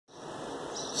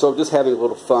So just having a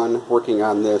little fun working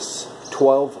on this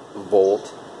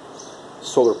 12-volt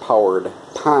solar-powered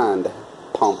pond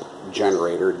pump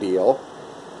generator deal.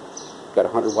 Got a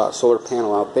 100-watt solar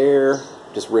panel out there.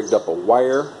 Just rigged up a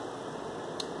wire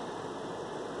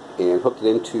and hooked it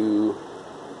into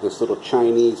this little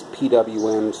Chinese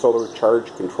PWM solar charge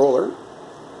controller.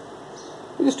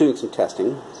 I'm just doing some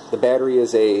testing. The battery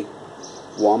is a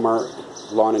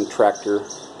Walmart lawn and tractor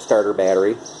starter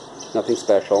battery. Nothing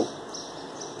special.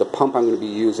 The pump I'm going to be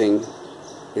using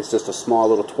is just a small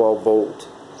little 12-volt,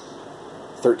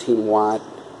 13-watt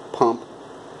pump.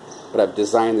 But I've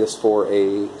designed this for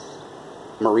a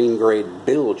marine-grade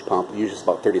bilge pump. It uses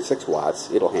about 36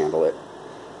 watts. It'll handle it.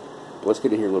 But let's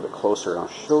get in here a little bit closer and I'll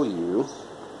show you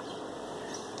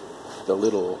the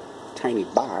little tiny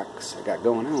box I got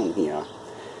going on here.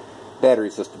 Battery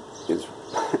is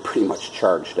pretty much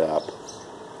charged up.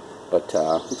 But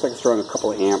looks like it's drawing a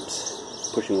couple of amps.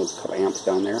 Pushing a couple of amps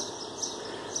down there.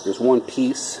 There's one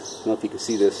piece, I don't know if you can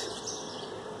see this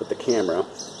with the camera,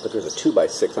 but there's a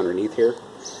 2x6 underneath here.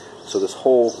 So this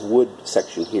whole wood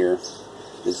section here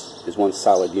is one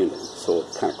solid unit. So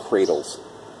it kind of cradles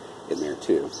in there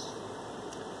too.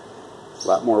 A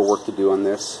lot more work to do on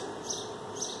this.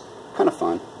 Kind of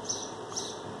fun.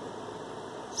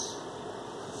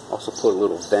 Also put a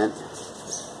little vent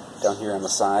down here on the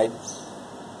side.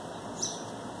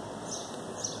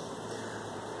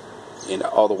 And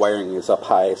all the wiring is up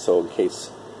high, so in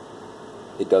case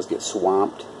it does get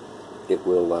swamped, it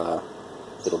will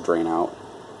it'll drain out.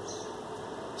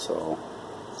 So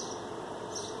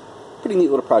pretty neat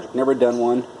little project. Never done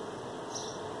one,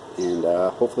 and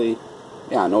hopefully,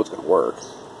 yeah, I know it's going to work.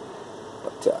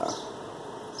 But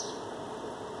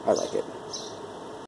I like it.